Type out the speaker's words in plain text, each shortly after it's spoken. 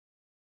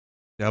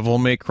Devil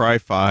May Cry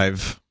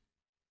 5.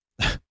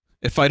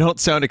 If I don't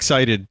sound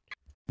excited,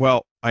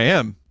 well, I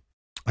am.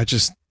 I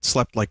just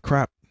slept like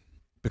crap.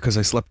 Because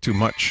I slept too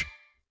much.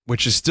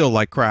 Which is still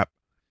like crap.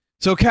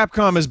 So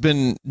Capcom has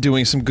been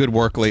doing some good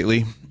work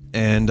lately.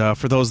 And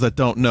for those that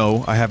don't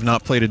know, I have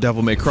not played a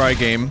Devil May Cry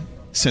game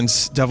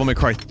since Devil May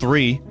Cry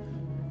 3.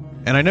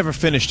 And I never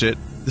finished it.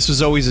 This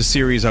was always a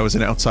series I was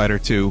an outsider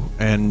to.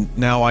 And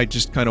now I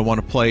just kind of want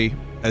to play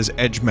as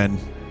Edgemen.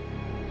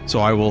 So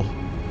I will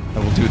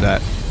do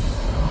that.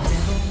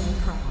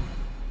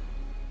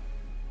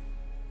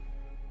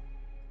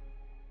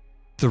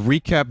 The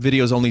recap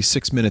video is only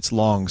 6 minutes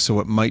long,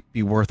 so it might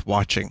be worth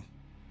watching.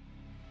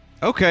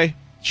 Okay,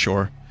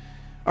 sure.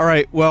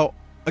 Alright, well,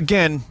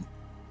 again,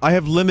 I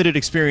have limited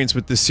experience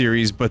with this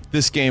series, but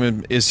this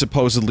game is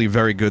supposedly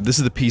very good. This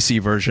is the PC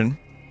version,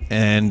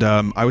 and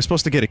I was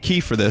supposed to get a key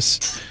for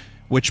this,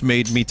 which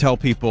made me tell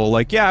people,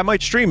 like, yeah, I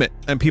might stream it,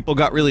 and people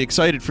got really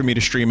excited for me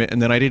to stream it,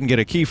 and then I didn't get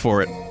a key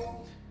for it.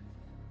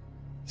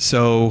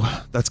 So,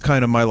 that's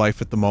kind of my life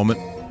at the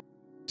moment.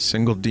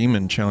 Single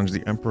demon challenged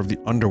the Emperor of the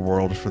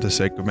Underworld for the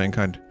sake of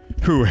mankind.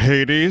 Who,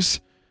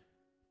 Hades?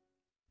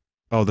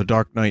 Oh, the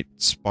Dark Knight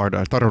Sparta.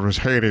 I thought it was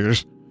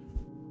Hades.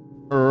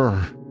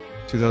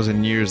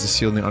 2,000 years, the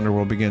seal in the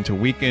underworld began to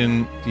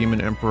weaken. Demon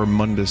Emperor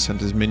Mundus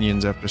sent his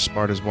minions after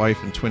Sparta's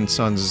wife and twin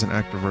sons as an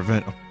act of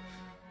revenge. Oh,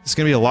 it's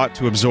gonna be a lot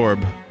to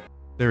absorb.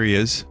 There he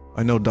is.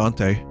 I know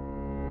Dante.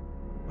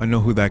 I know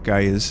who that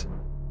guy is.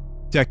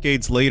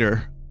 Decades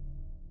later,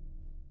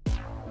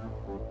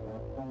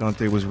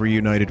 Dante was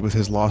reunited with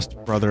his lost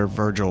brother,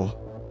 Virgil.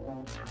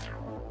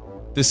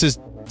 This is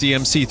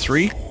DMC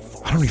 3?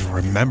 I don't even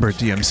remember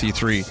DMC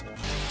 3.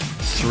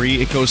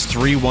 3, it goes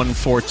 3, 1,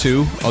 4,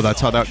 2. Oh,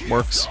 that's how that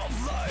works. What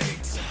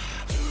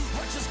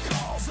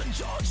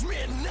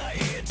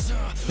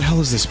the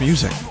hell is this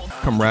music?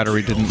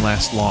 Camaraderie didn't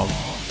last long.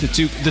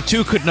 The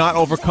two could not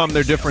overcome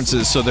their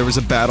differences, so there was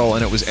a battle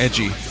and it was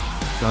edgy.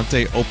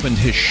 Dante opened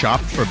his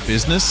shop for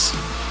business.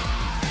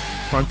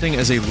 Fronting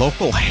as a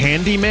local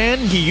handyman?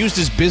 He used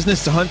his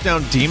business to hunt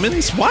down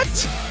demons?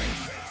 What?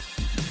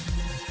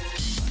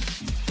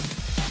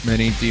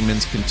 Many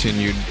demons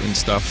continued and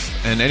stuff.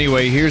 And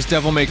anyway, here's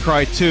Devil May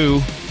Cry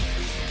 2.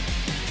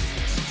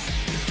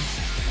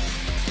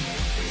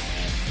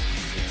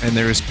 And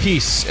there is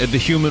peace in the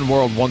human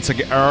world once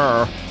again.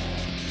 Oh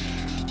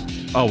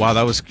wow,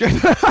 that was good.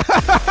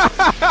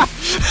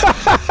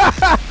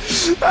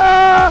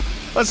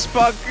 Let's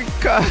fucking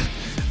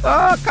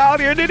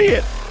Kyle, you're an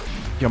idiot.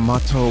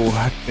 Yamato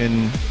had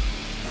been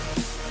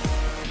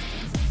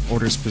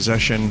orders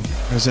possession,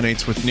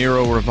 resonates with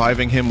Nero,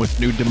 reviving him with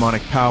new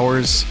demonic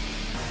powers.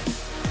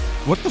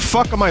 What the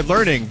fuck am I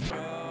learning?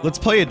 Let's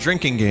play a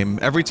drinking game.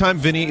 Every time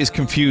Vinny is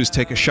confused,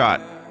 take a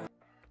shot.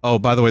 Oh,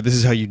 by the way, this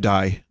is how you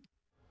die.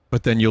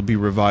 But then you'll be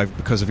revived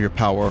because of your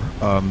power,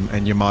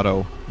 and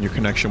Yamato, your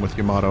connection with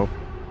Yamato.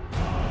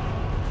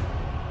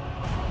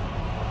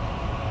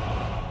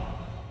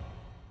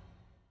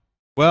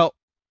 Well,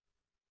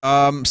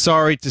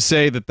 sorry to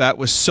say that that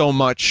was so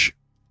much.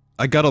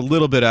 I got a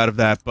little bit out of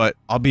that, but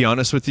I'll be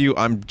honest with you,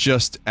 I'm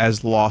just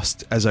as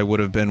lost as I would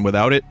have been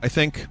without it, I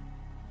think.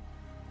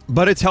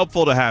 But it's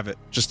helpful to have it,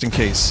 just in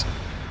case.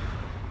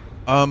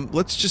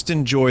 Let's just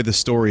enjoy the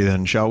story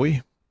then, shall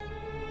we?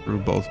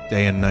 Through both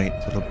day and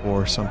night to the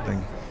bore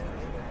something.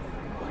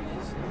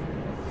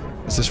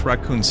 Is this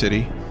Raccoon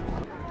City?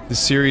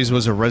 This series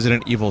was a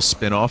Resident Evil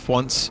spin-off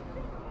once.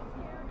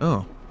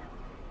 Oh.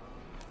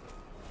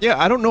 Yeah,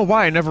 I don't know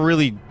why I never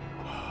really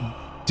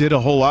did a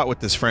whole lot with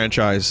this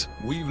franchise.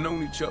 We've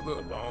known each other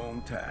a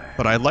long time.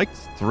 But I liked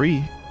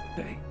 3.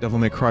 Devil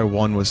May Cry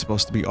 1 was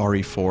supposed to be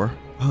RE4.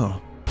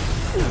 Oh.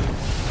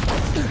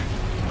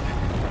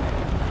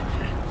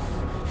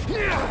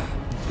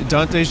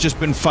 Dante's just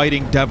been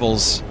fighting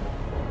devils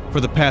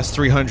for the past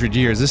 300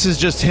 years. This is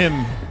just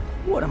him.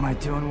 What am I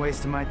doing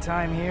wasting my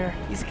time here?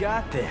 He's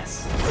got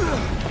this.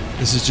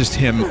 This is just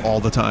him all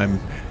the time.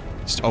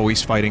 Just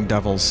always fighting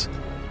devils.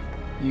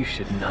 You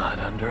should not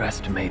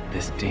underestimate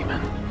this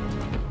demon.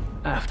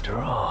 After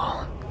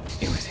all,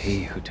 it was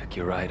he who took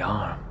your right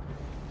arm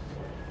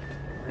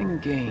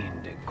and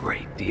gained a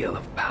great deal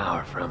of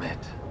power from it.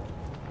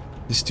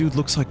 This dude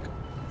looks like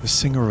the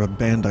singer of a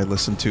band I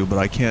listen to, but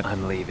I can't...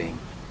 I'm leaving.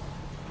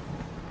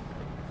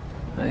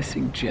 I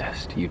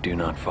suggest you do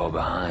not fall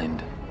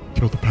behind.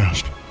 Kill the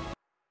past.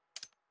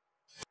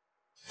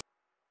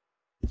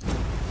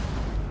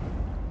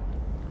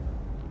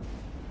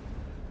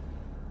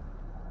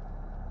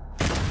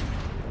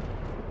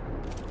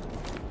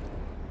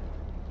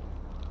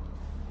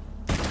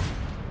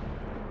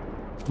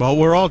 Well,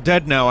 we're all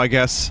dead now, I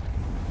guess.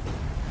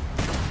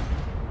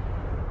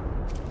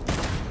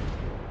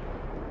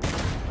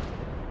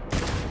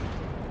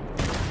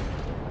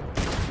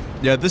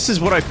 Yeah, this is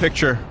what I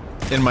picture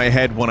in my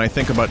head when I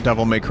think about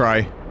Devil May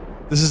Cry.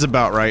 This is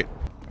about right.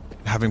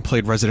 Having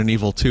played Resident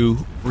Evil 2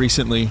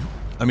 recently,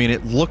 I mean,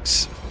 it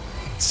looks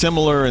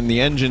similar in the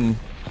engine,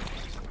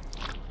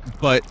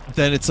 but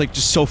then it's like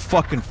just so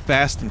fucking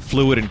fast and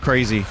fluid and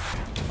crazy.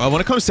 When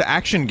it comes to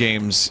action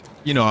games,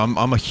 you know,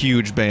 I'm a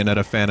huge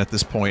Bayonetta fan at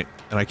this point,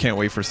 and I can't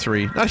wait for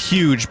 3. Not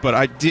huge, but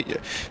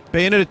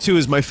Bayonetta 2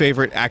 is my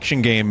favorite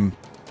action game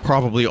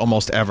probably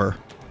almost ever,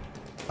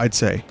 I'd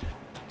say.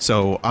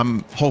 So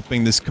I'm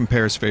hoping this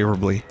compares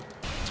favorably.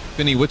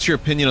 Vinny, what's your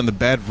opinion on the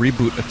bad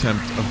reboot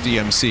attempt of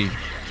DMC?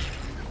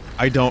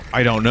 I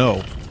don't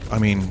know. I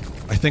mean,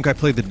 I think I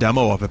played the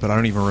demo of it, but I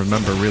don't even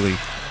remember really.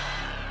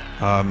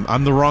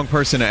 I'm the wrong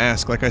person to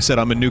ask. Like I said,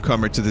 I'm a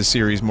newcomer to this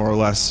series, more or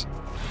less.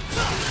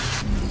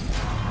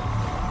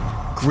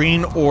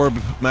 Green orb,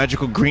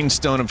 magical green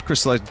stone of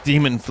crystallized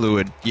demon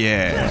fluid.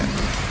 Yeah.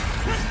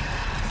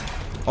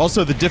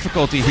 Also, the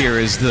difficulty here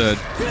is the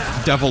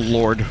Devil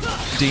Lord,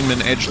 Demon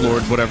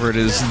Edgelord, whatever it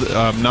is,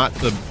 not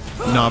the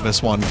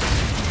novice one.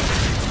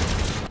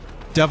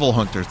 Devil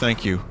Hunter,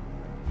 thank you.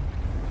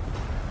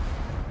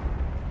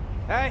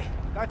 Hey,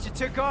 thought you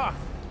took off.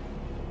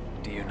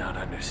 Do you not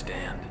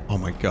understand? Oh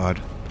my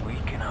god. We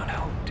cannot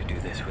hope to do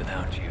this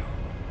without you.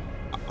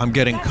 I'm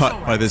getting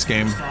cut by this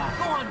game. Go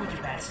on with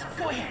your bad stuff.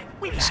 Go ahead.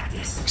 We got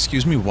this.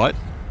 Excuse me, what?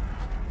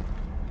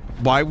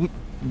 Why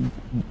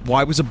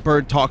was a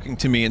bird talking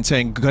to me and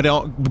saying,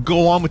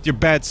 go on with your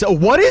bad stuff?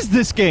 What is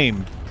this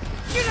game?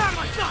 Get out of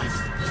my sight!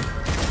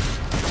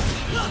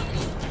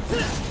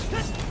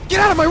 Get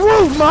out of my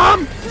room,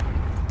 Mom!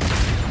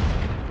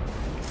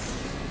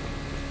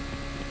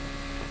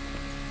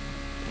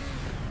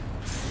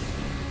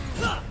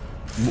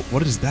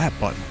 What is that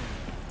button?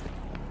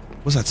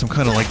 Was that some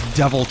kind of like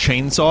devil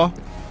chainsaw?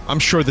 I'm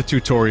sure the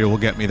tutorial will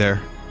get me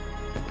there.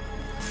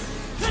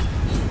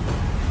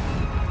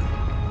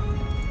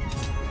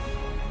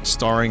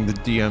 Starring the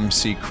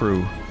DMC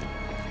crew.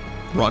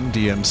 Run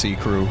DMC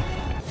crew.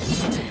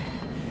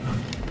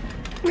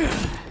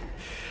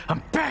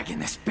 I'm bagging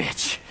this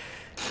bitch.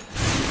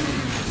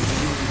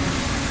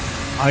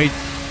 I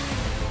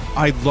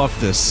love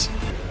this.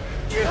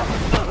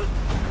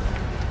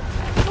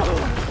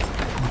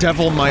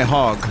 Devil my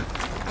hog.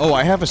 Oh,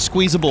 I have a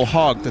squeezable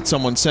hog that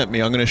someone sent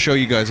me. I'm gonna show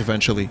you guys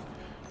eventually.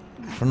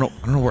 I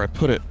don't know where I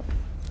put it.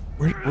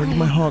 Where did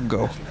my hog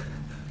go?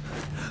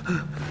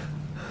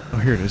 Oh,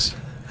 here it is.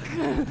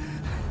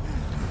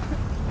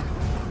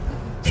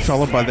 A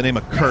fellow by the name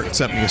of Kurt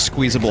sent me a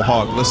squeezable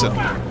hog. Listen.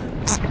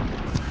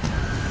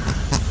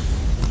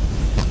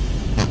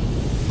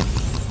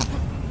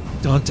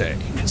 Dante,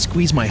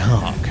 squeeze my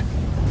hog.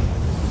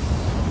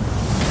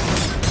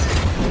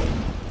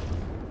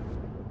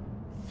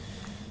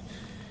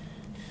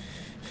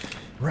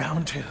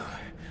 Round 2.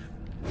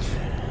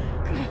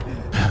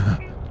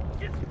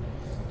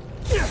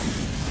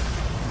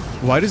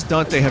 Why does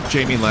Dante have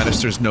Jaime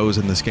Lannister's nose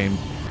in this game?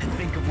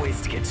 Think of ways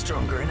to get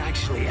stronger and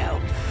actually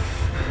help.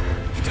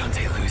 If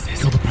Dante loses,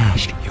 Kill the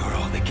past. you're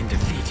all that can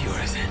defeat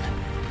Urizen.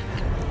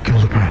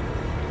 Kill the past.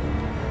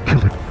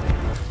 Kill it.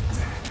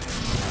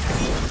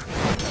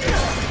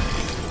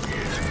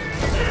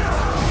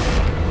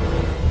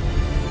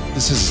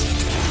 This is...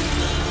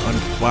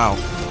 wow.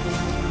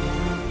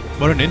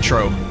 What an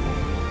intro.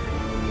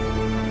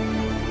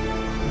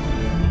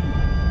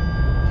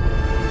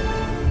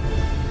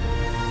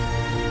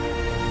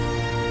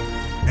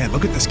 Man,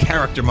 look at this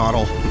character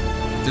model.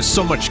 There's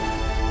so much,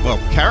 well,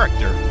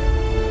 character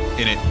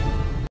in it.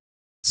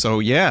 So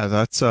yeah,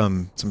 that's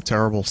some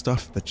terrible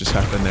stuff that just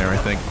happened there, I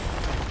think.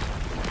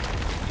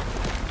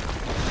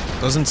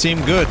 Doesn't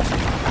seem good.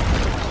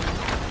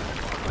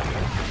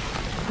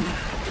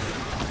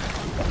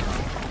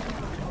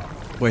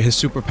 Wait, his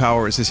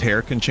superpower is his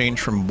hair can change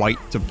from white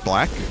to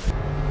black?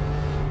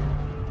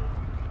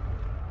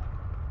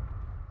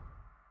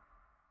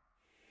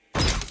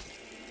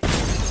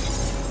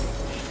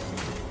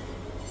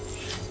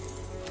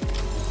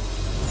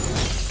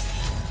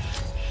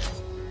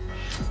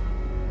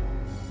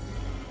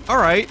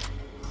 Alright.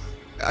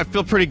 I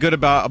feel pretty good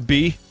about a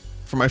B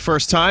for my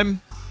first time.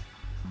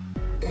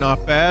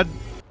 Not bad.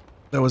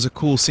 That was a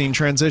cool scene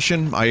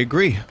transition. I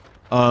agree.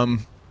 Yeah,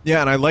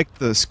 and I liked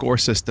the score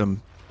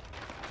system.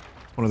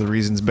 One of the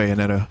reasons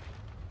Bayonetta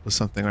was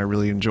something I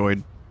really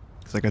enjoyed,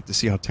 because I got to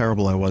see how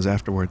terrible I was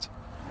afterwards.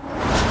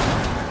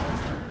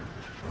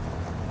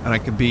 And I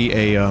could be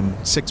a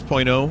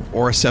 6.0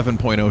 or a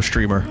 7.0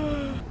 streamer.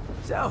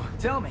 So,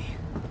 tell me.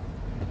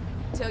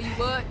 Tell you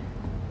what,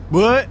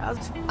 What? I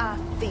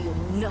feel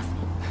nothing.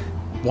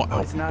 What?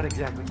 Well, it's not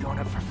exactly going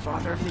up for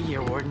Father of the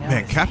Year award now.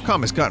 Man, Capcom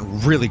has gotten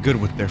really good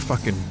with their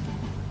fucking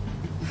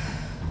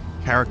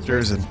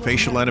characters and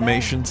facial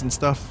animations and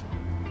stuff.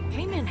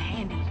 Came in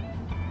handy.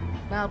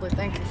 Mildly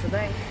thankful for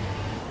that.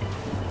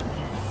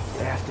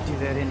 They have to do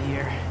that in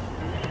here.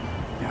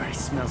 It already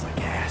smells like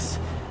ass.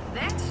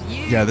 That's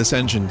you. Yeah, this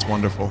engine's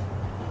wonderful.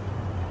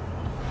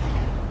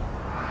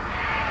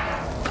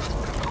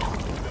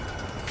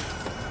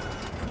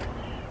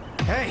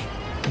 Hey,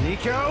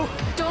 Nico?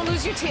 Don't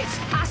lose your tits.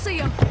 I see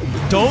them.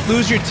 Don't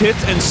lose your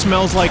tits and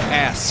smells like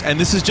ass. And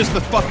this is just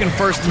the fucking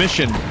first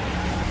mission.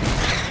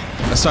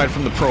 Aside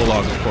from the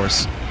prologue, of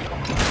course.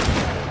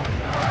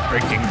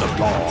 Breaking the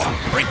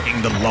law.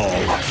 Breaking the law.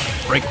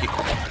 Breaking...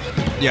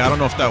 Yeah, I don't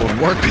know if that would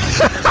work.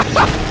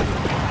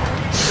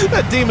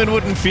 That demon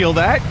wouldn't feel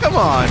that. Come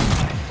on.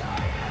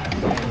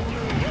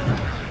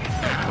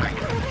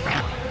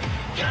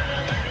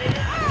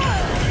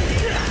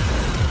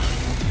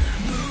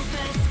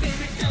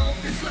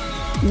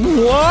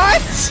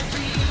 What?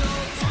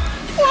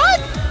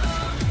 What?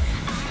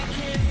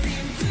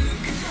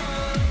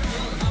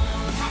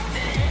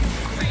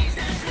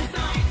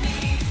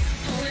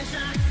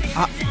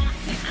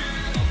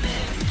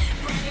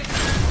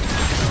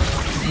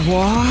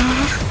 What?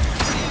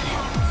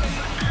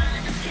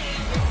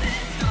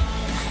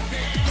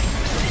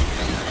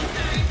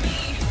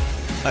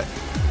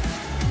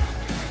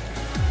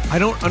 I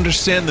don't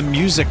understand the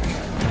music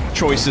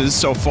choices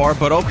so far,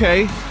 but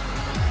okay.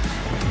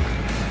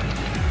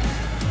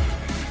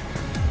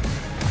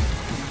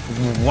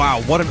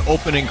 Wow, what an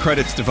opening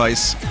credits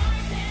device.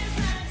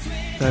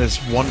 That is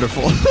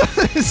wonderful.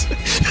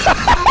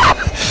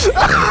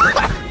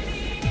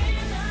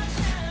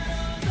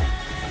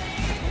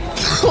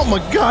 Oh my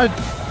god.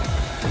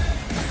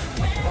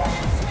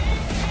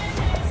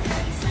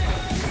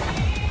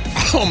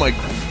 Oh my...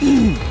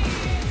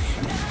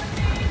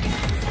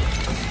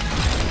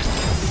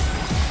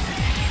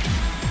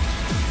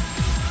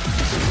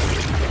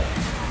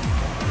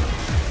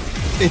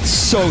 It's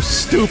so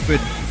stupid.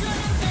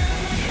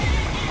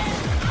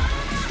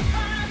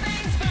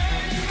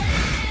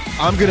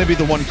 I'm gonna be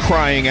the one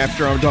crying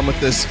after I'm done with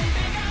this.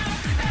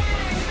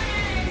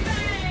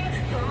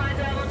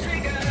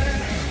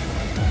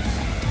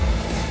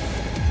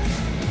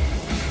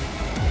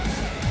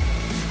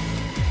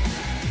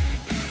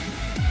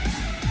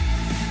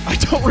 I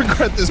don't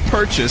regret this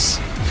purchase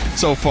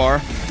so far.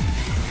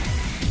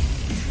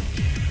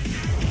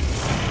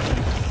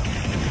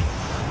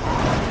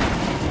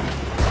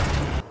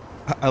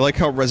 I like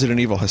how Resident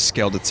Evil has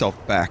scaled itself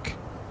back.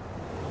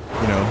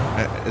 You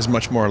know, is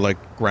much more like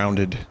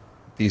grounded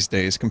these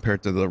days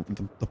compared to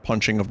the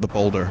punching of the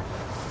boulder.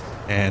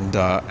 And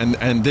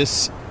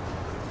this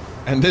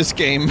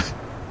game,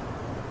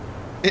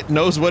 it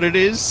knows what it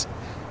is,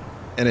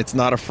 and it's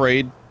not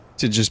afraid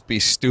to just be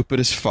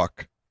stupid as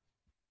fuck.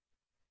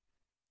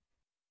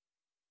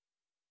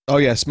 Oh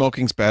yeah,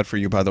 smoking's bad for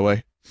you, by the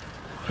way.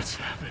 What's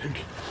happening?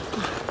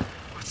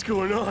 What's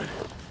going on?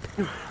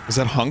 Is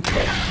that Hunk?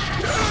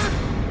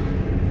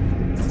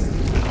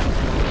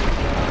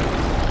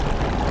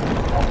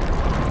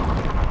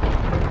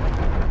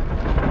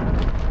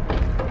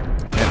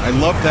 I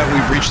love that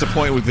we've reached a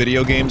point with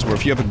video games where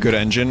if you have a good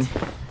engine,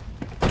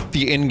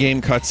 the in-game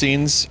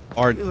cutscenes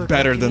are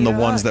better than the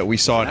ones that we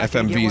saw in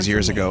FMVs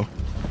years ago.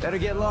 Better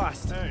get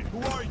lost. Hey,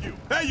 who are you?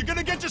 Hey, you're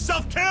gonna get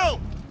yourself killed!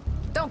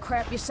 Don't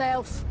crap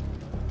yourself.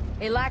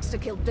 He likes to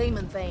kill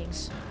demon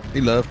things.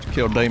 He loves to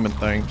kill demon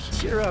things.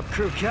 Cheer up,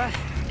 crew cut.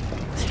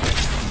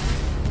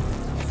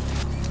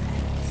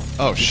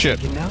 Oh shit.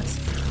 Taking notes?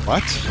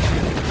 What?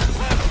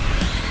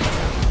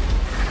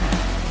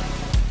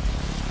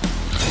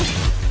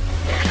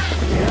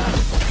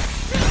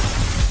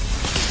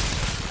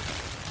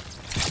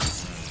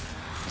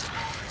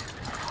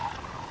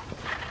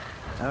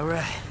 All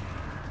right.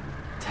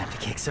 Time to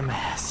kick some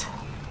ass.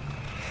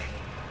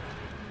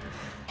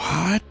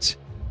 What?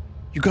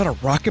 You got a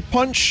rocket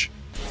punch?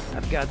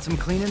 I've got some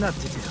cleaning up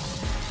to do.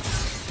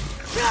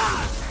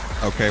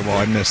 Okay, well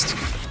I missed.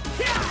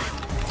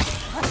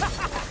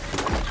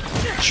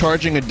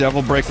 Charging a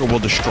devil breaker will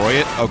destroy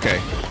it?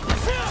 Okay.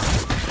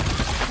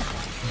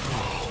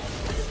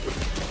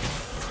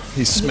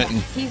 He's smitten.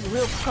 Yeah, he's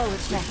real pro at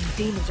smacking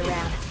demons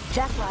around.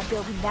 That's why I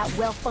built him that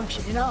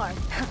well-functioning arm.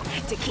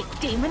 To kick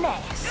demon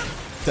ass.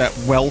 That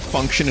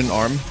well-functioning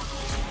arm?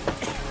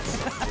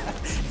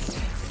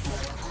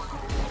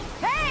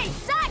 Hey,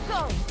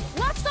 Psycho!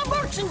 Watch the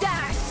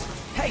merchandise!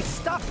 Hey,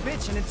 stop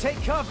bitching and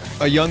take cover.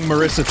 A young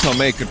Marissa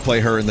Tomei could play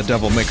her in the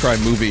Devil May Cry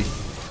movie.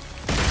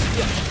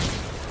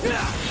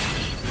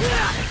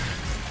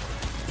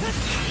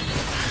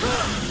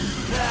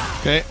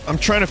 Okay, I'm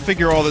trying to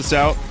figure all this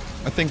out.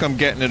 I think I'm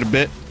getting it a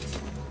bit.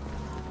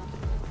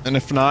 And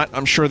if not,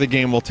 I'm sure the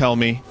game will tell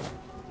me.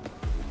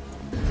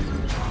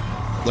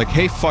 Like,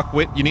 hey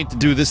fuckwit, you need to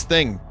do this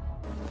thing.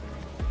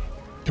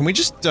 Can we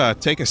just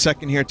take a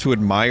second here to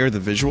admire the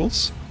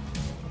visuals?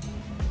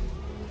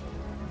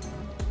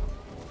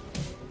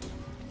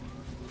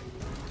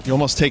 You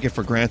almost take it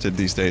for granted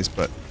these days,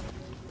 but...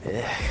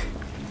 Ugh,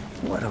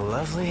 what a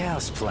lovely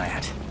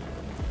houseplant.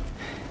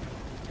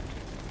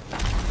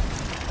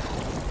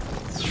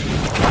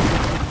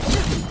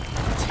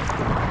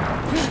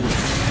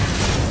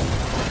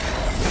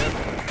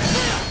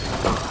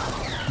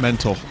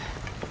 Mental.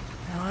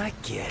 Oh, I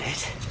get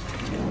it.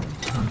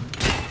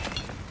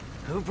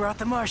 Who brought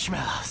the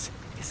marshmallows?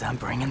 Because I'm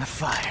bringing the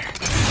fire.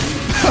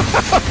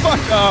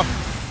 Fuck off!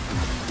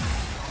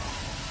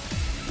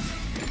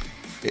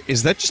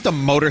 Is that just a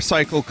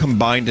motorcycle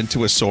combined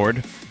into a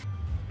sword?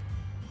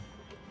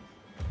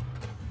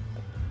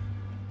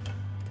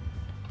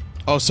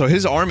 Oh, so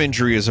his arm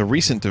injury is a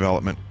recent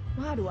development.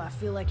 Why do I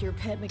feel like your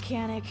pet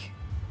mechanic?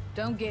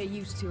 Don't get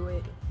used to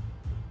it.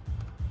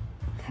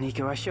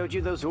 Nico, I showed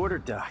you those order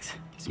docs,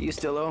 so you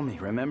still owe me,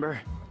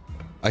 remember?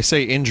 I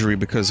say injury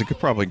because it could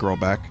probably grow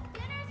back.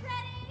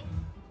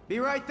 Be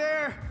right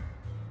there!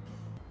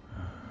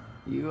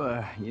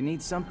 You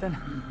need something?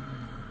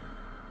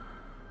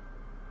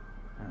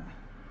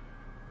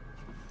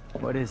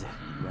 What is it?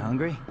 You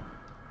hungry?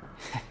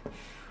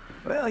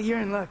 Well, you're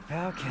in luck,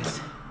 pal,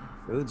 'cause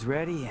food's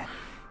ready and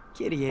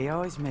Kitty A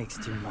always makes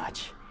too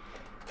much.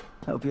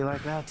 Hope you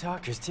like loud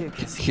talkers too,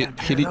 'cause you got a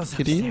pair of those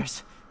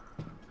upstairs.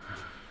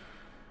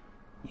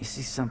 You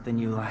see something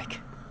you like.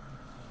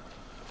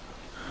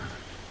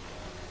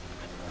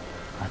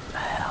 What the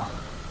hell?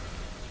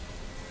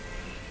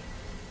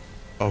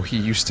 Oh, he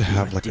used to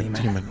have like a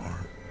demon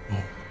arm.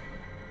 Oh.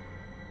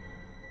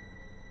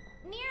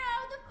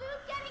 Nero, the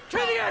food's getting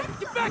Kitty,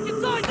 get back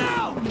inside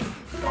now!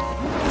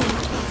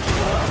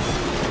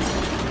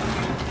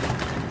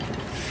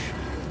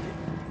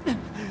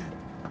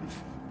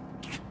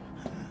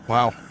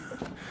 Wow.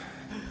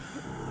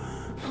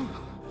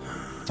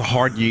 It's a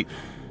hard yeet.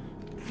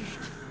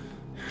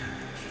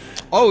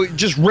 Oh, it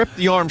just ripped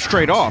the arm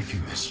straight off.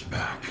 This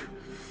back.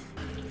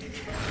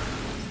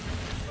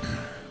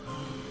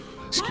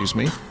 Excuse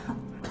me.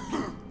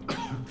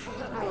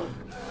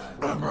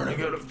 I'm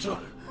running out of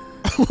time.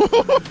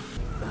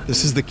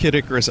 This is the Kid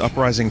Icarus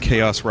Uprising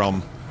Chaos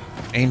Realm.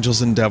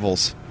 Angels and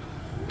Devils.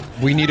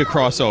 We need a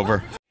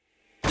crossover.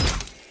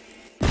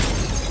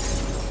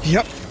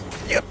 Yep.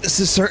 Yep, this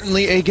is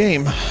certainly a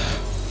game.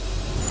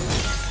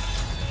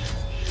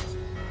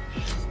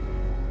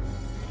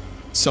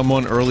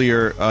 Someone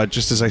earlier,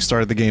 just as I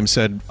started the game,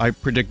 said, I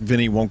predict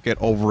Vinny won't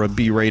get over a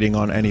B rating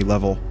on any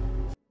level.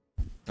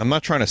 I'm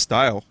not trying to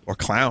style or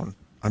clown.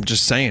 I'm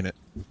just saying it.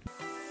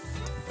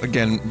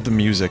 Again, the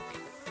music.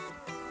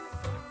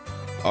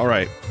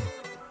 Alright.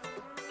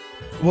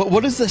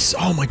 What is this?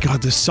 Oh my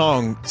god, this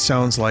song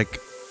sounds like...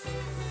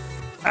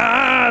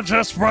 I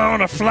just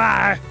wanna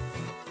fly.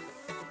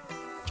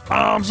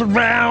 Arms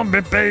around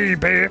me,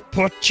 baby.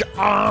 Put your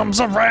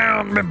arms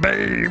around me,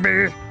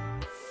 baby.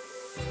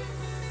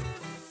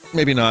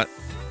 Maybe not.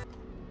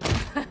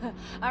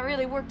 I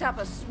really worked up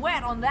a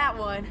sweat on that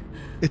one.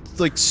 It's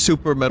like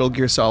super Metal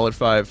Gear Solid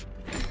 5.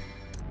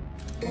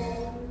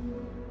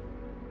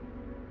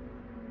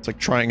 It's like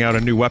trying out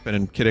a new weapon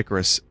in Kid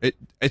Icarus.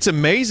 It's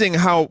amazing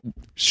how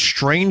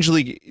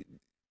strangely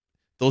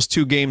those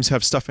two games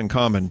have stuff in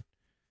common.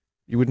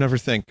 You would never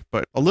think,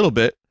 but a little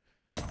bit.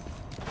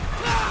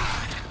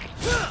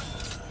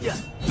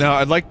 Now,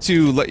 I'd like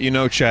to let you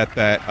know, chat,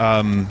 that,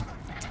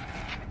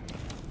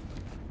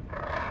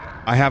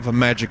 I have a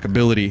magic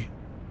ability.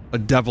 A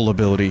devil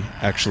ability,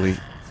 actually.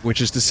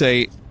 Which is to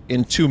say,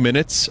 in 2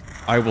 minutes,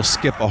 I will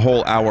skip a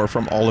whole hour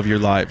from all of your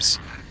lives.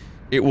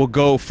 It will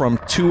go from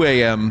 2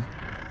 AM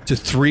to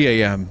 3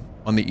 AM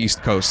on the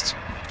East Coast.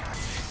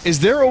 Is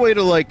there a way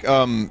to, like,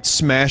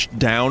 smash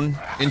down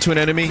into an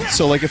enemy?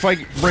 So, like, if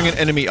I bring an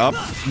enemy up,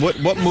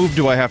 what move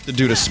do I have to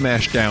do to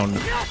smash down?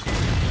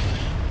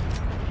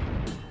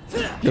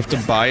 You have to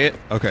buy it?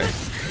 Okay.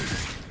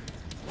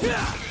 Hey,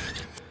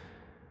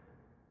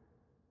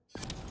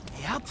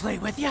 I'll play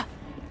with you.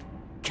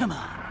 Come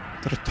on.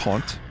 Is that a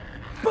taunt?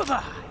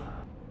 Bye-bye.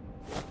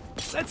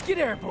 Let's get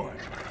airborne.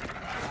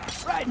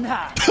 Riding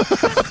high.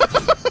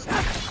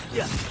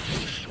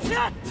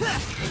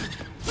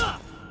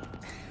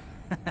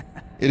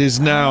 It is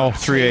now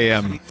 3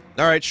 AM.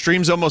 Alright,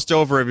 stream's almost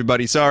over,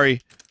 everybody.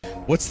 Sorry.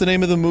 What's the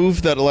name of the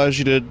move that allows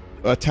you to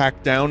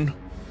attack down?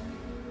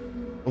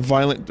 A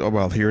violent... Oh,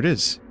 well, here it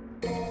is.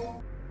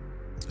 A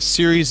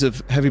series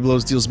of heavy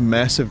blows deals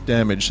massive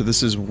damage. So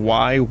this is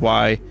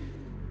Y,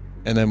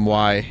 and then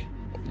Y.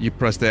 You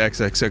press the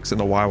XXX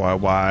and the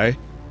Y.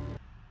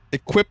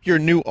 Equip your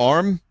new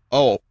arm?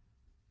 Oh.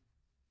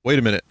 Wait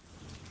a minute.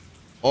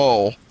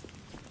 Oh.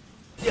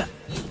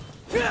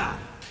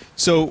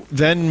 So,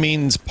 then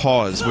means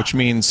pause, which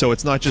means, so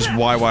it's not just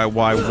Y.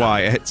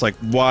 It's like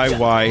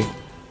Y,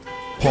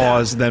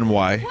 pause, then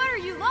Y. What are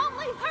you,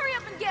 lonely? Hurry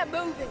up and get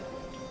moving.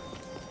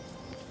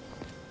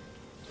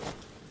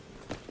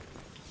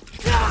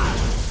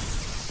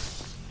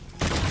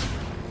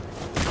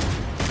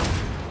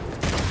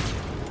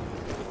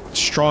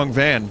 Strong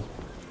van.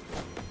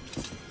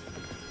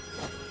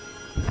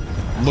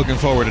 I'm looking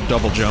forward to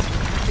double jump.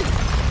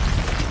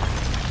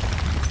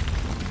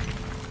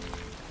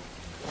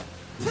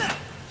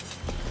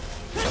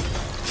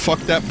 Fuck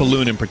that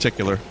balloon in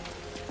particular.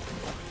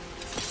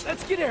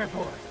 Let's get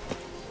airborne.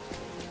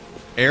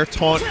 Air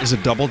taunt is a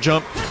double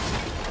jump?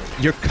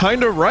 You're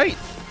kinda right.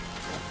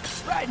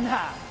 Riding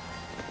high.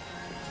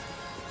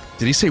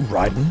 Did he say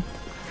riding?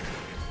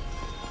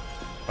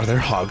 Are there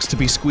hogs to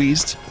be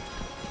squeezed?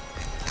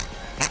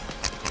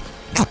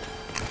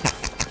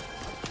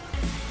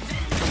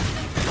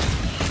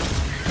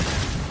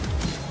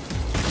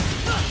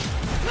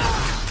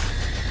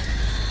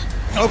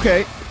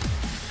 Okay.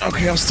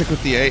 Okay, I'll stick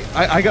with the A.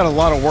 I got a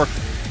lot of work.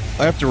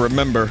 I have to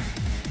remember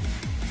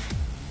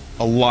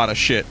a lot of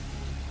shit.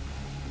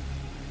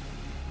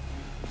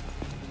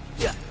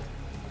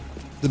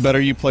 The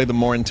better you play, the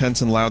more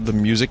intense and loud the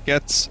music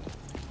gets.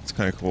 It's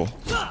kind of cool.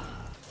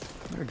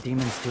 What are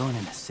demons doing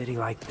in a city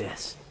like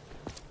this?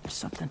 There's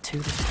something to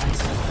this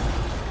place.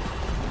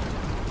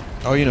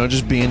 Oh, you know,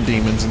 just being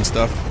demons and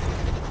stuff.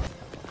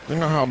 You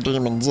know how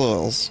demons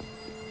is.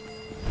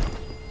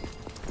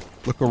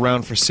 Look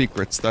around for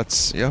secrets.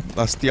 That's, yeah,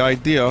 that's the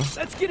idea.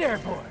 Let's get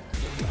airborne.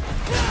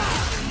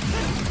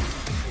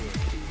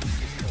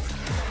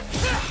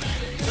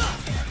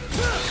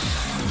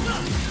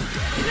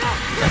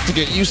 have to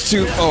get used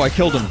to... Oh, I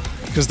killed him.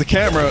 Because the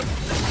camera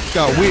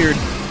got weird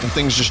and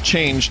things just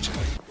changed.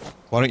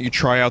 Why don't you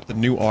try out the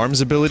new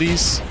arms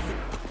abilities?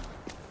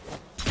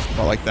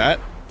 About like that?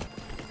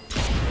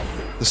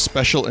 The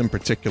special in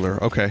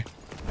particular. Okay.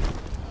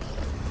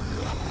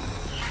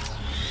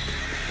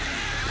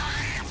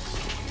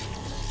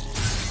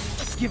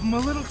 Let's give him a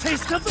little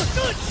taste of the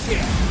good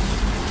shit!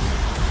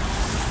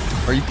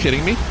 Are you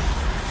kidding me?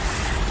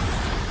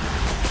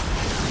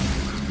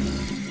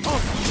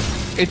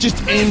 It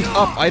just aimed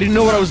up. I didn't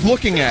know what I was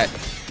looking at.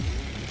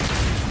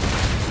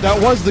 That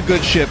was the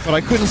good shit, but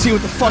I couldn't see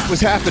what the fuck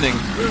was happening.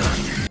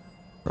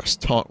 Press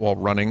taunt while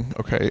running.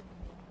 Okay.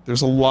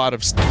 There's a lot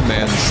of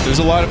commands. There's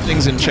a lot of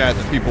things in chat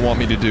that people want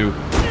me to do.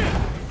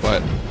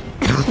 But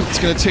it's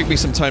gonna take me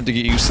some time to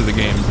get used to the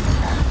game.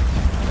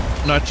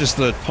 Not just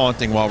the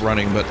taunting while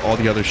running, but all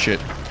the other shit.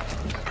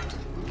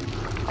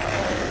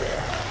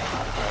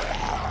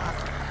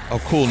 Oh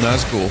cool,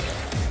 Nazgul.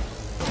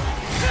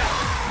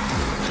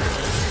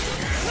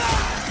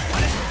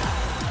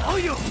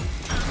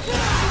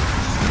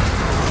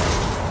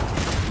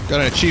 Got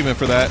an achievement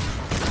for that.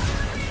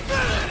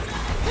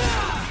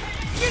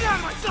 Get out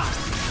of my sight!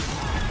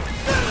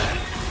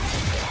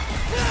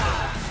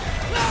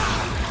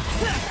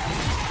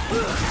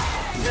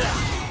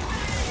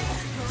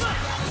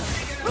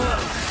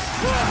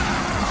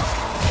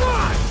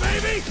 Fly,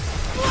 baby!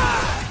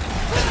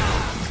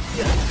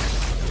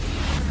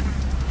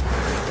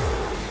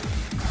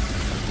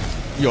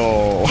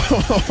 Yo.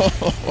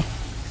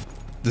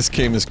 This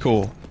game is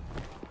cool.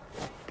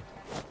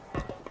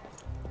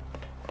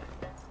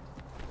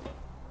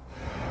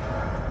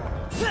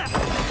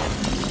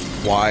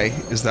 Why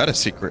is that a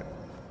secret?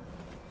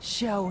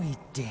 Shall we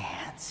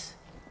dance?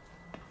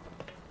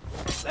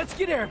 Let's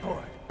get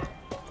airborne!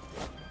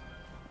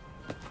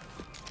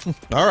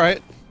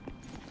 Alright.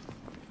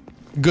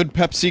 Good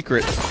pep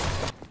secret.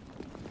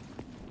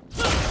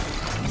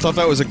 I thought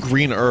that was a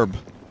green herb. I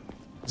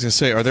was gonna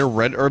say, are there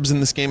red herbs in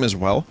this game as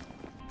well?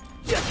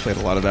 Played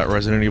a lot of that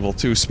Resident Evil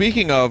 2.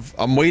 Speaking of,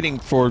 I'm waiting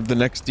for the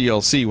next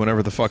DLC,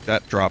 whenever the fuck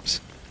that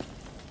drops.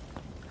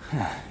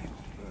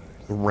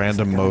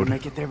 Random mode.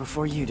 Make it there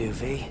before you do,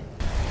 V.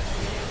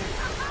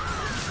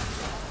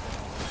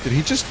 Did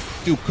he just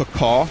do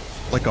caw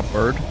like a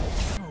bird?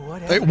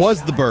 It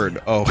was the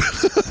bird. Oh.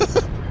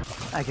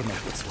 I can make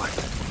this work.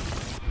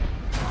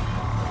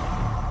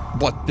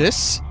 What,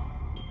 this?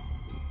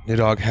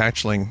 Nidog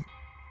hatchling.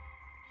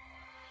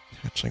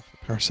 Hatchling,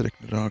 parasitic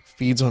Nidog.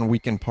 Feeds on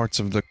weakened parts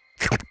of the...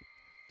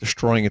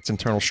 destroying its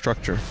internal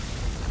structure.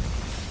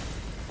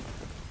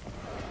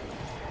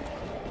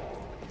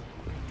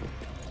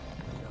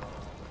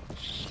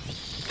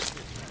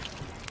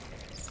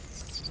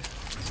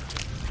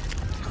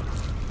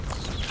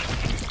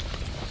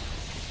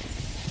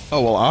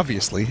 Oh, well,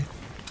 obviously.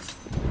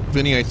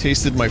 Vinny, I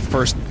tasted my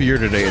first beer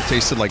today. It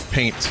tasted like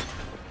paint.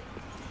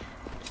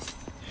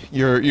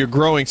 You're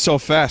growing so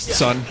fast,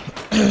 son.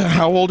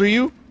 How old are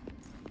you?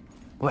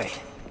 Wait,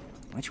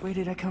 which way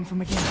did I come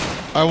from again?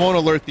 I won't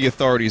alert the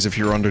authorities if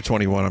you're under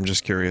 21, I'm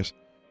just curious.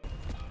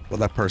 Well,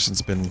 that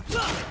person's been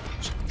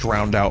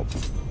drowned out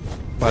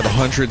by the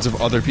hundreds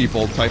of other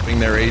people typing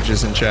their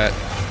ages in chat.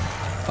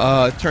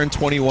 Turned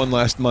 21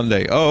 last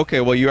Monday. Oh,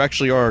 okay, well you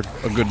actually are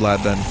a good lad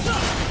then.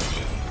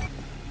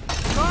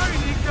 Sorry,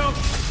 Nico!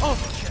 Oh,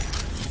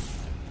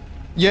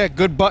 Yeah,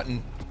 good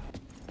button.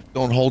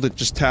 Don't hold it,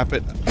 just tap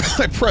it.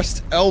 I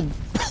pressed L...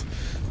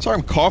 Sorry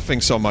I'm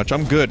coughing so much,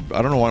 I'm good.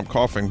 I don't know why I'm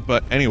coughing,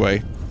 but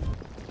anyway.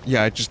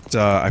 Yeah,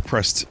 I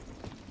pressed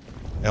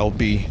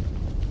LB.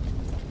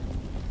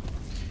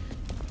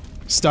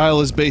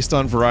 Style is based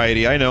on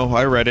variety. I know,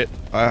 I read it.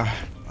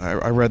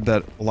 I read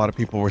that a lot of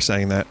people were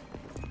saying that.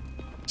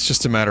 It's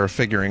just a matter of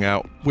figuring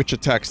out which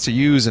attacks to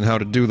use and how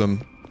to do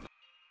them.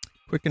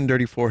 Quick and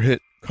dirty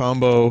 4-hit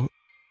combo.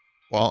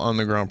 While on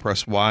the ground,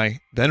 press Y,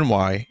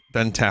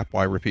 then tap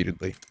Y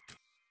repeatedly.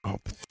 Oh,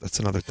 that's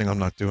another thing I'm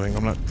not doing.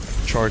 I'm not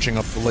charging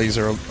up the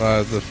laser,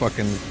 the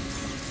fucking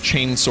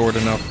chainsword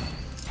enough.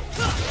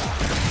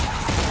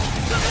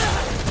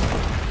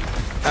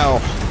 Ow.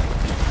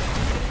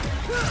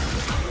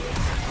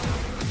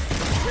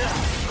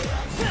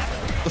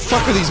 The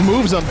fuck are these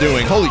moves I'm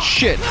doing? Holy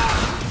shit.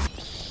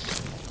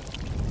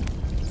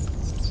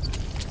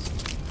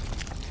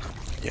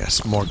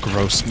 Yes, more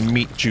gross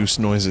meat juice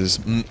noises.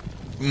 Mmm.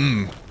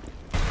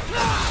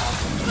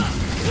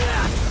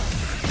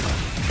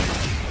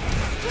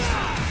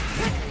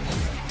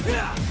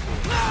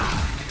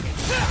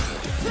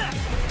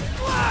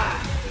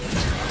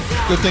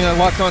 Good thing I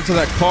locked onto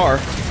that car.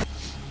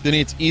 Then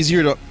it's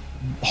easier to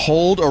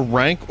hold a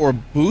rank or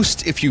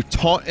boost if you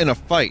taunt in a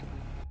fight.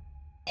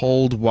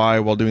 Hold Y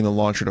while doing the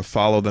launcher to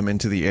follow them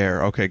into the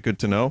air. Okay, good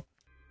to know.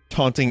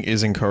 Taunting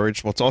is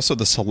encouraged. Well, it's also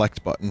the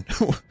select button,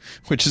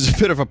 which is a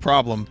bit of a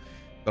problem,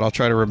 but I'll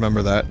try to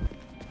remember that.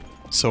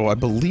 So I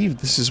believe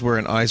this is where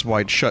an Eyes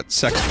Wide Shut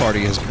sex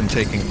party has been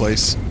taking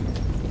place.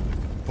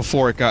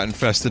 Before it got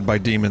infested by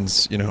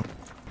demons, you know.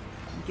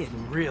 I'm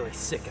getting really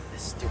sick of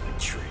this stupid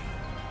tree.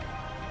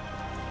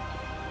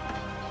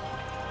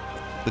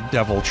 The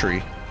devil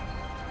tree.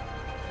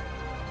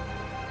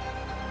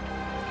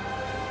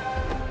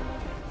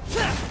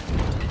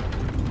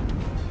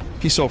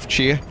 Piece off,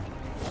 chair.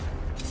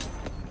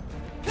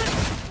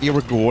 Here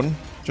we're going.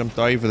 Jumped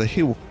over the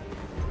hill.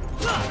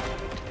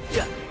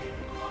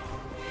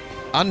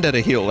 Under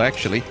the hill,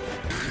 actually.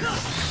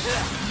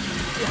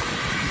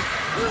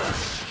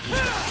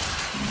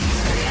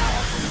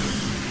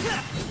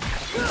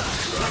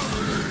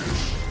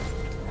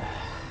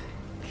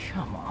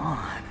 Come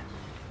on.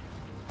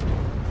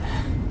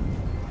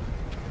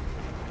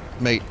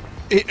 Mate,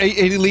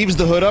 he leaves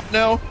the hood up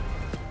now?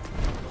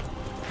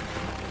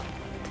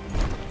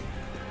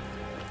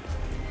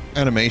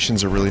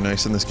 Animations are really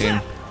nice in this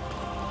game.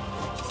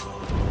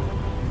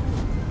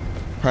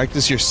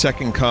 Practice your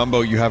second combo,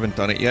 you haven't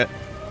done it yet.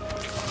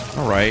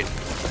 Alright.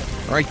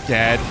 Alright,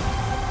 Dad.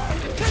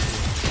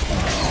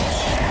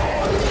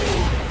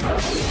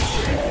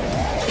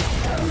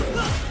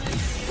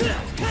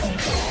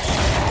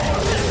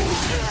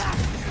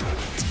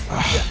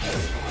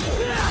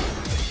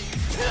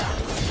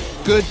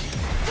 Good.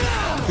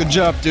 Good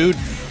job, dude.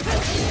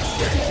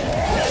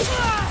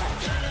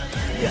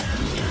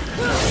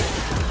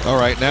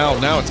 Alright,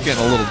 now it's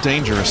getting a little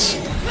dangerous.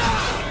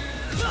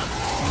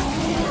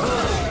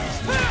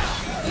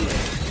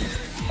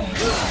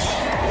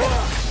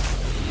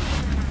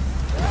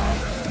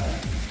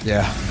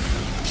 Yeah.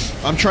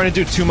 I'm trying to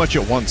do too much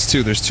at once,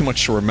 too. There's too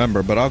much to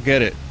remember, but I'll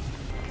get it.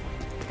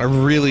 I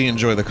really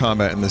enjoy the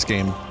combat in this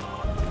game.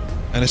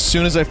 And as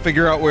soon as I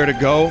figure out where to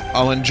go,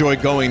 I'll enjoy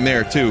going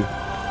there, too.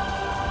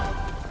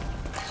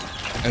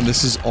 And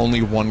this is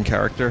only one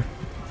character.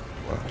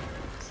 Wow.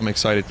 I'm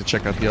excited to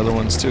check out the other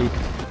ones, too.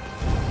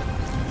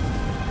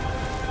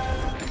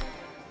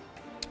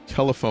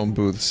 Telephone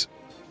booths.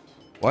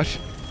 What?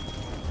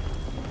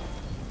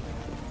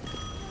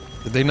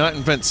 Did they not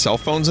invent cell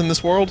phones in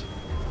this world?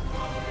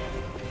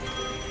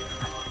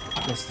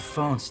 Guess the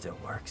phone still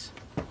works.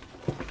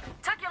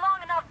 Took you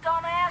long enough,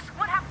 dumbass.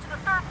 What happened to the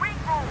third week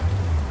rule?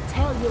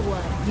 Tell you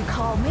what, you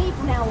call me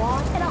from now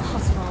on, and I'll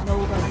hustle on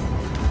over.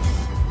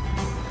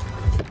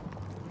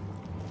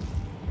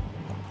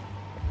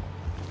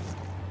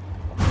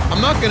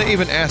 I'm not gonna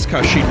even ask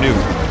how she knew.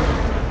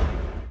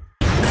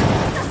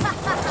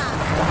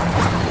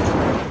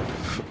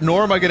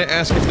 Nor am I gonna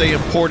ask if they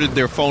imported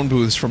their phone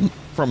booths from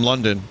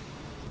London.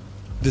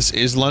 This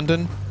is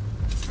London?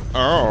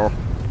 Oh.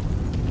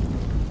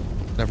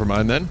 Never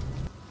mind then.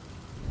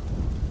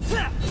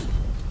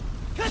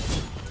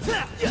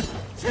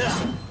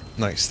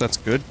 Nice, that's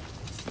good.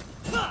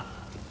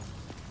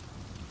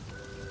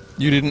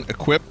 You didn't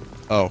equip?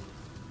 Oh.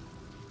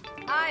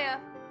 Hiya.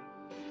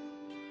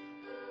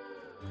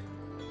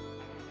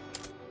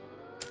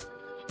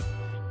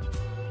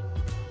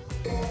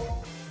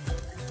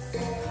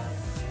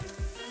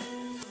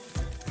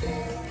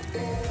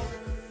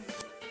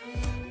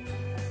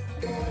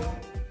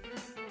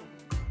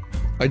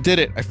 I did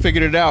it. I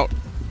figured it out.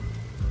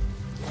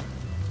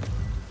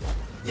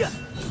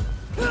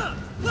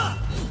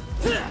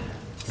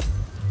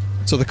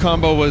 So the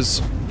combo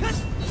was...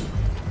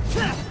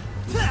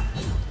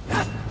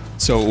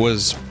 So it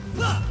was...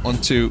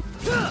 1, 2...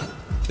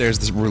 There's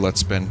this roulette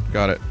spin.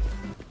 Got it.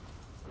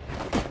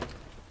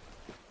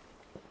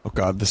 Oh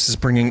god, this is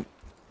bringing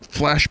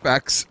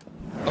flashbacks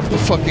of the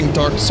fucking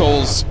Dark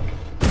Souls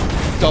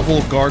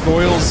double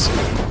gargoyles.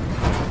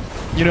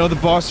 You know, the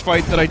boss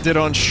fight that I did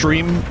on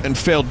stream and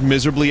failed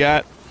miserably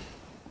at?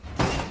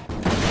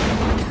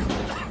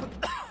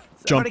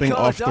 Jumping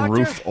off the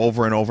roof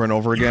over and over and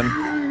over again.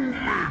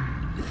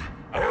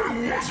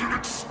 I wasn't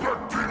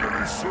expecting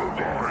any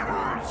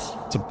survivors.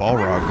 It's a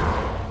Balrog.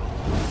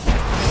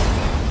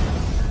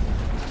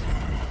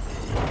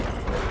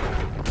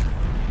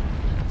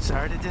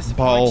 Sorry to disappoint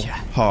Ball you.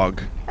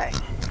 hog. Hey,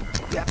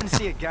 you happen to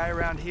see a guy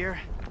around here?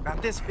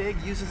 About this big,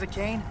 uses a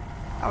cane?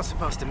 I was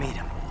supposed to meet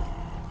him.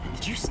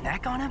 Did you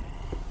snack on him?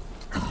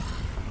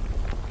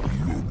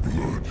 Your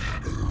blood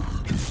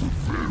is a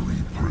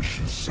very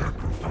precious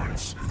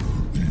sacrifice.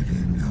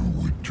 Eating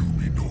you would do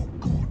me no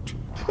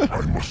good.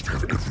 I must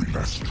have every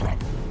last drop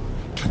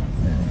to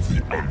rule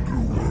the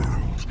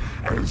underworld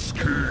as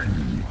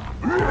king.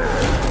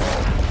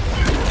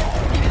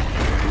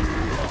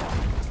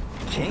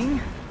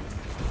 King?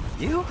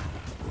 You?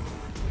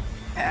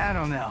 I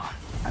don't know.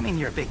 I mean,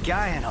 you're a big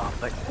guy and all,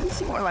 but you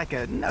seem more like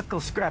a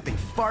knuckle-scrapping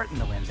fart in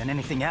the wind than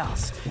anything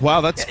else. Wow,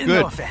 that's good.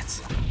 No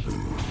offense.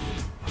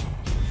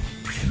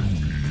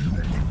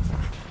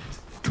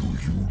 Do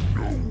you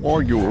know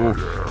Or you.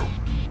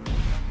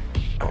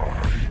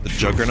 The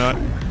Juggernaut.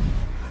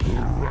 the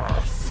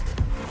wrath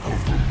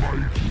of the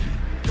mighty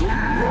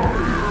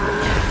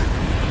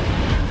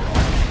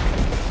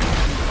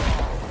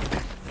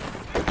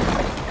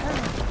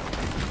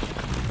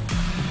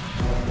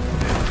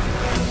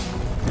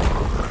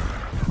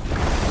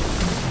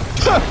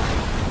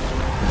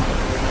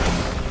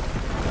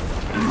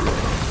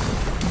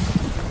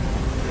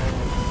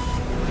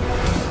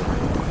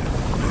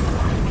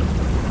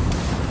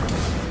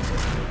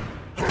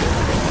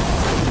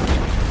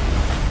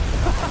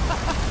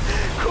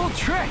Cool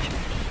trick.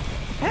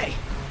 Hey,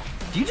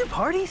 do you do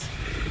parties?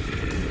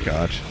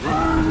 God.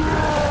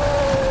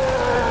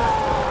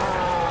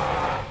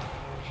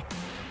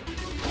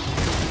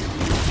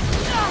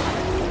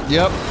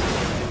 Yep.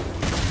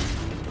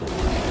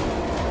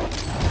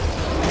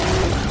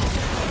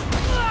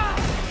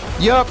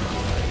 Yep.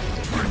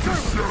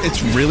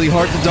 It's really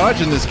hard to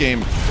dodge in this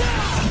game.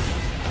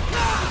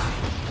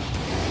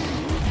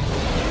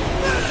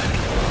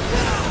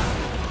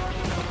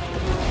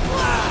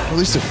 At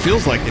least it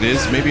feels like it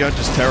is. Maybe I'm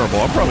just terrible.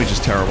 I'm probably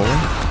just terrible.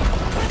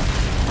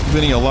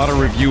 Vinny, a lot of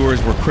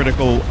reviewers were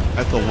critical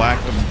at the lack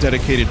of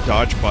dedicated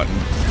dodge button.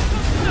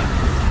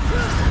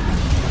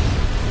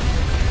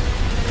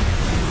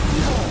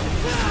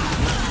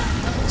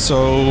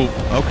 So,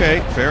 okay,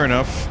 fair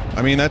enough.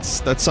 I mean,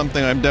 that's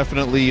something I'm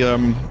definitely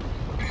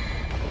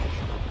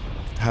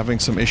having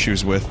some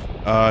issues with.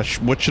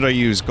 What should I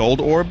use?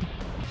 Gold orb?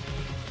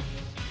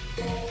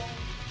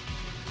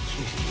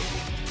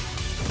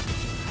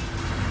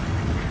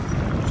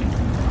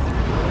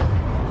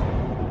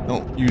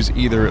 Don't use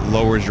either, it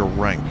lowers your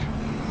rank.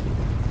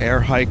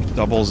 Air hike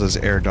doubles as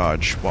air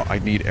dodge. Well, I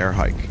need air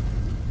hike.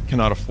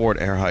 Cannot afford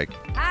air hike.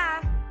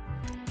 Hi.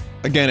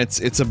 Again, it's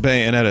a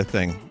Bayonetta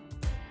thing,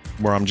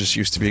 where I'm just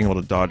used to being able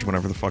to dodge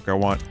whenever the fuck I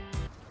want.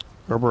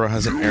 Berbera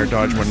has an air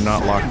dodge when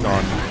not locked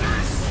on.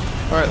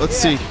 Alright, let's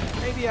see.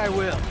 Maybe I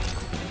will.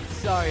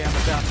 Sorry I'm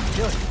about to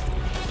kill you.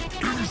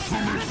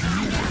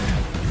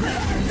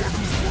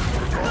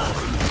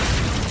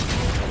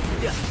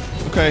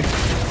 Okay.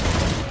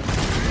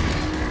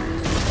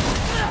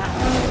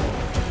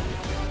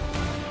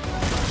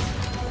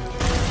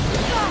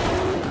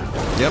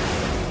 Yep.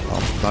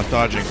 Oh, not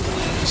dodging.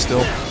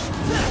 Still.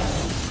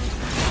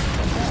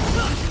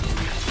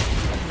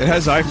 It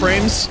has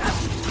iframes.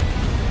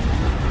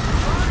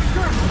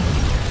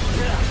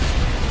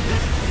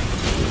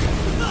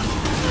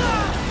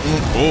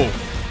 Oh.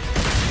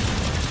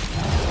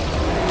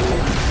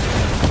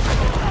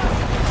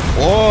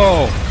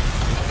 Whoa.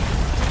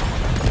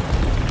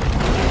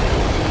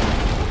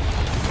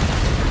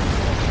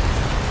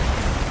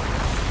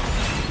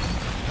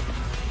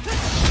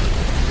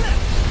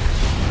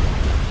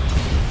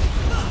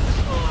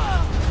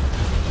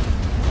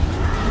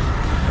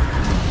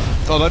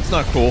 Oh, that's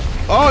not cool.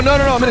 Oh, no,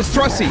 I'm in his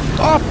thrusty.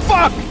 Oh,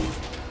 fuck!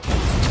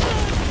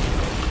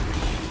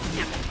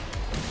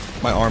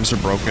 My arms are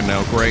broken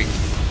now. Great.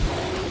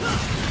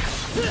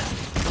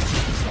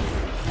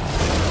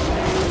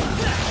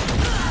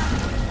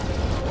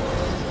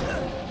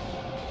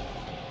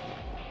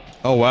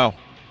 Oh, wow.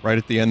 Right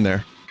at the end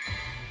there.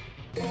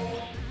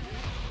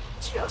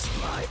 Just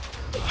like...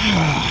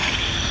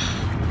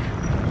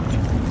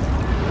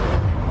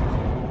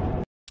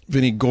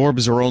 Vinny,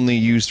 Gorbs are only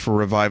used for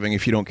reviving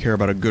if you don't care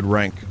about a good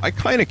rank. I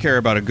kinda care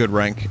about a good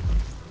rank.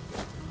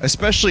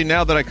 Especially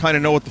now that I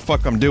kinda know what the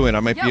fuck I'm doing, I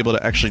might be able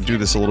to actually do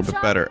this a little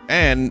bit better.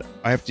 And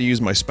I have to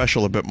use my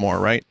special a bit more,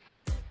 right?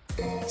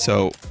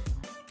 So,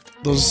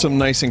 those are some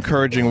nice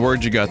encouraging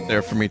words you got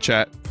there for me,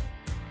 chat.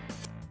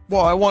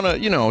 Well, I wanna,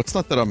 you know, it's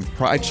not that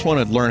I just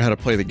wanna learn how to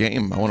play the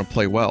game. I wanna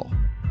play well.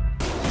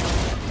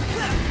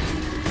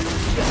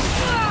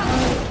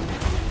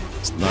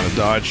 It's not a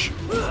dodge.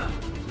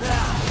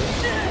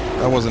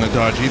 That wasn't a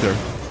dodge either.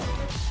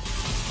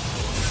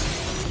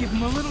 Give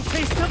him a little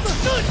taste of the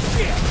good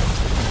shit!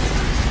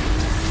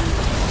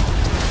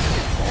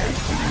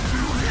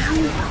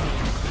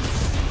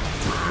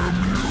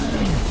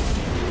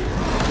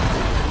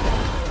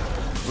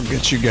 We'll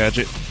get you,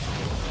 Gadget.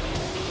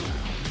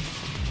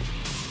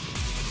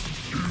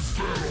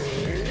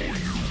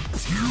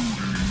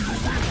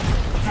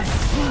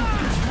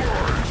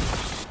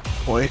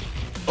 Boy.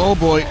 Oh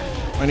boy.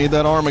 I need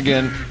that arm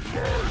again.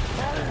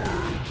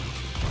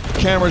 The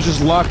camera's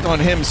just locked on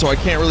him, so I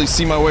can't really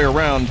see my way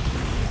around.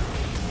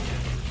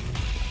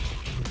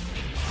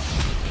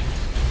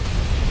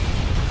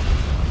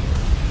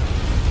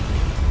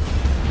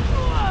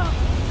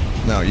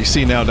 No, you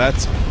see now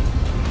that's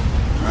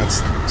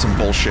some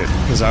bullshit,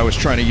 because I was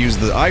trying to use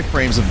the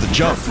iframes of the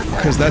jump,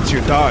 because that's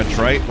your dodge,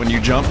 right? When you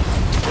jump.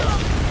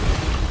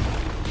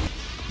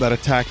 That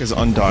attack is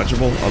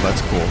undodgeable? Oh,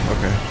 that's cool.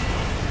 Okay.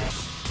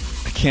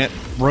 I can't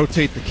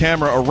rotate the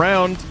camera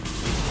around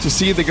to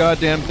see the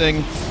goddamn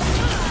thing.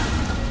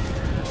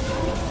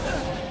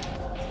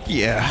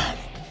 Yeah.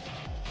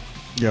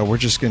 Yeah, we're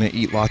just gonna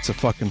eat lots of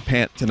fucking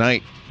pant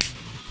tonight.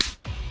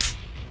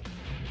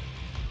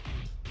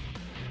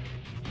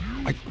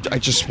 I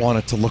just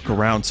wanted to look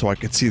around so I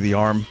could see the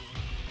arm.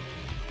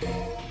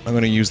 I'm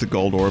gonna use the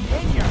gold orb.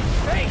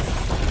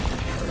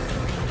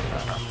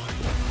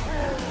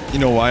 You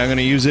know why I'm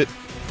gonna use it?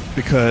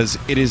 Because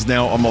it is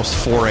now almost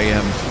 4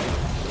 AM.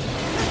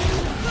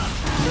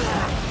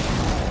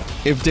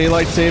 If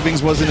daylight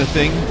savings wasn't a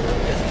thing,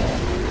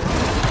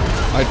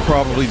 I'd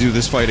probably do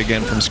this fight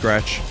again from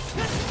scratch.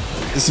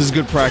 This is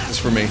good practice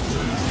for me.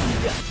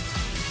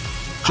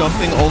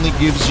 Jumping only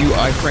gives you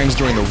iframes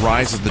during the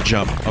rise of the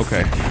jump.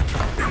 Okay. In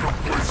a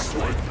place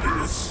like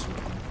this,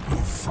 the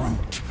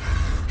fruit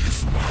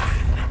is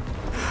mine.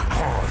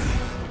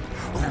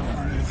 I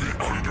rule the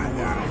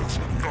underworld,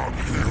 not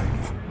him.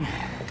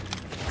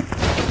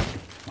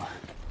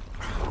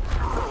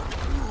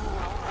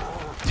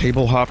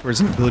 Table hopper is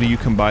an ability you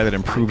can buy that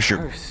improves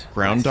your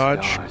ground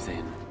dodge.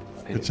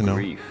 Good to know.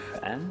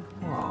 And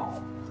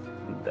whoa,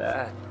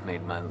 that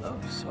made my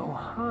love so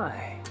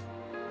high.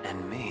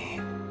 And me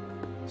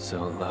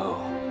so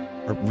low.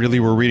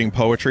 Really, we're reading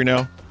poetry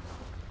now?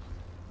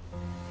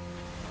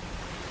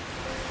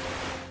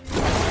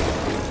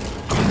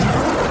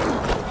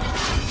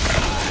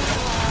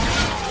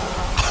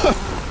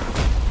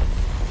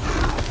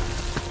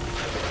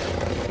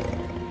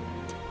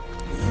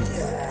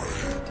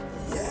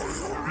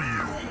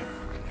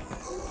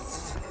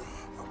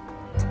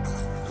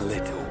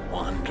 Little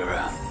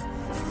wanderer,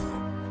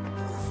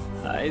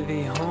 hie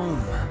thee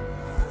home.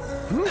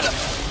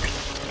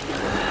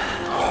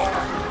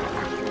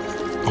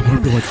 I want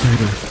to be like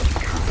Vader.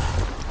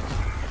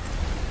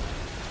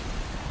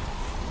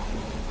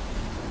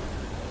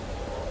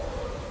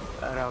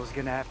 Thought I was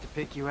gonna have to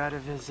pick you out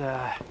of his,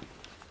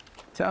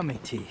 tummy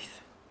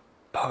teeth.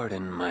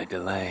 Pardon my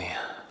delay.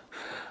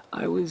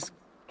 I was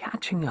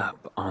catching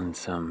up on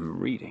some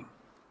reading.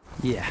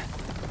 Yeah,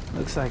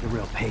 looks like a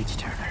real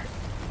page-turner.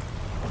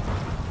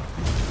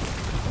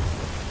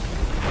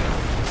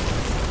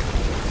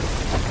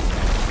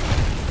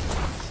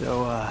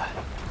 So,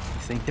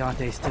 you think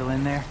Dante's still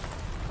in there?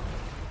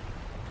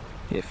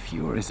 If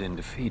Urizen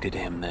defeated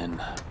him, then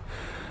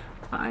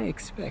I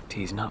expect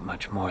he's not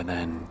much more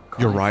than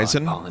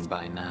Urizen? pollen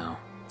by now.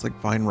 It's like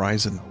Vine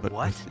Ryzen, but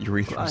What? with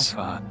urethras.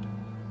 Glyphot.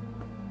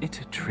 It's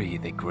a tree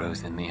that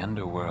grows in the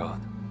underworld.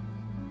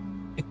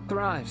 It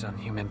thrives on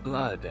human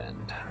blood,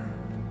 and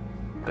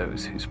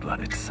those whose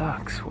blood it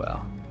sucks,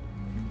 well,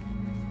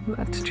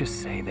 let's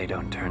just say they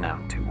don't turn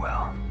out too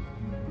well.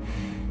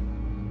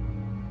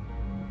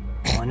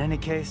 Well, in any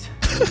case,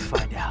 we'll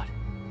find out.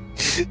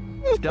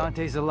 If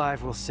Dante's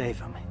alive, we'll save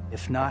him.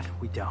 If not,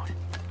 we don't.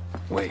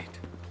 Wait.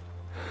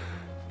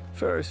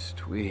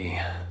 First, we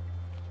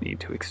need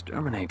to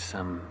exterminate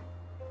some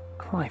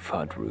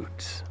Glyphot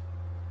roots.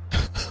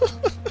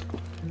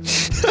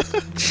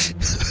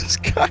 This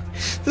guy,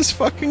 this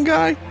fucking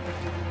guy.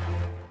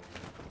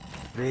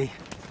 V,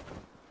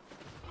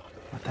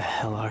 what the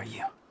hell are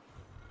you?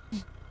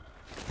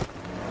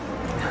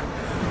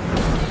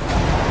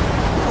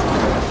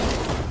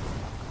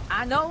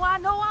 I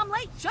know I'm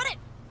late. Shut it!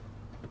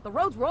 The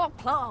roads were all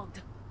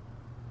clogged.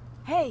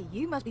 Hey,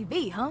 you must be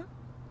V, huh?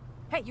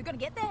 Hey, you gonna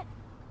get that?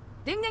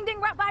 Ding, ding, ding,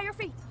 right by your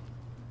feet.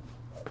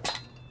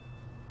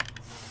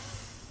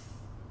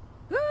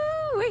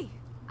 Woo-wee!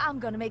 I'm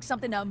gonna make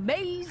something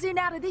amazing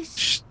out of this.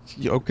 Shh,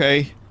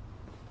 okay. Did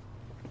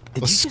A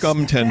you just scum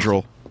sniff that?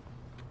 tendril.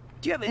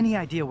 Do you have any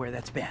idea where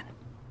that's been?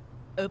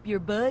 Up your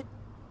butt?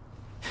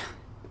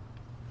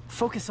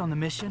 Focus on the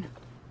mission.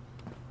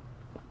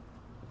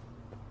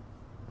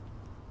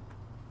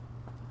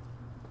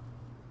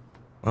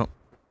 Well,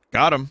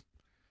 got him.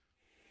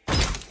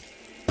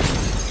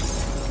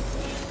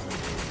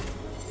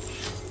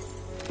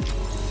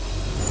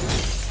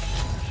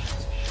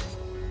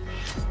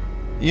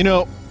 You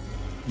know,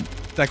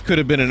 that could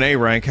have been an A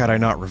rank had I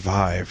not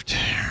revived.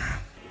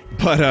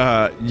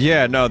 But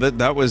yeah, no,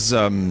 that was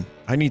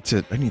I need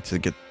to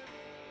get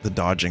the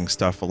dodging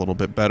stuff a little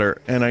bit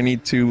better, and I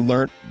need to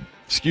learn,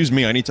 excuse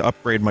me, I need to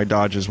upgrade my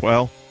dodge as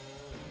well.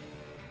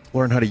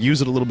 Learn how to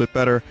use it a little bit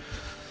better.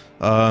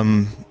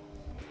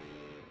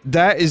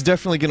 That is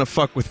definitely gonna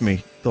fuck with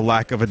me, the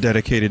lack of a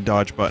dedicated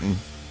dodge button.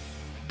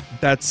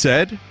 That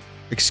said,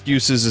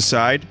 excuses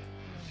aside,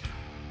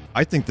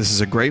 I think this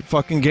is a great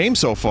fucking game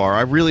so far.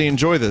 I really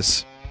enjoy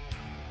this.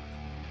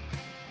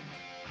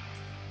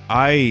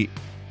 I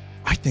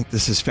think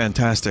this is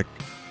fantastic.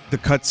 The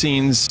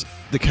cutscenes,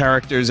 the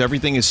characters,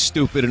 everything is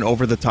stupid and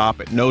over the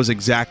top. It knows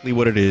exactly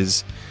what it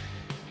is.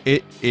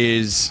 It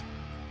is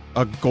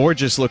a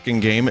gorgeous looking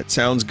game. It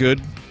sounds good.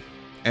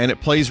 And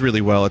it plays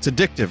really well. It's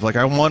addictive. Like,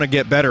 I want to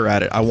get better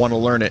at it. I want to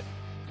learn it.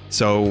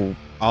 So,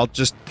 I'll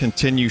just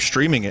continue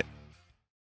streaming it.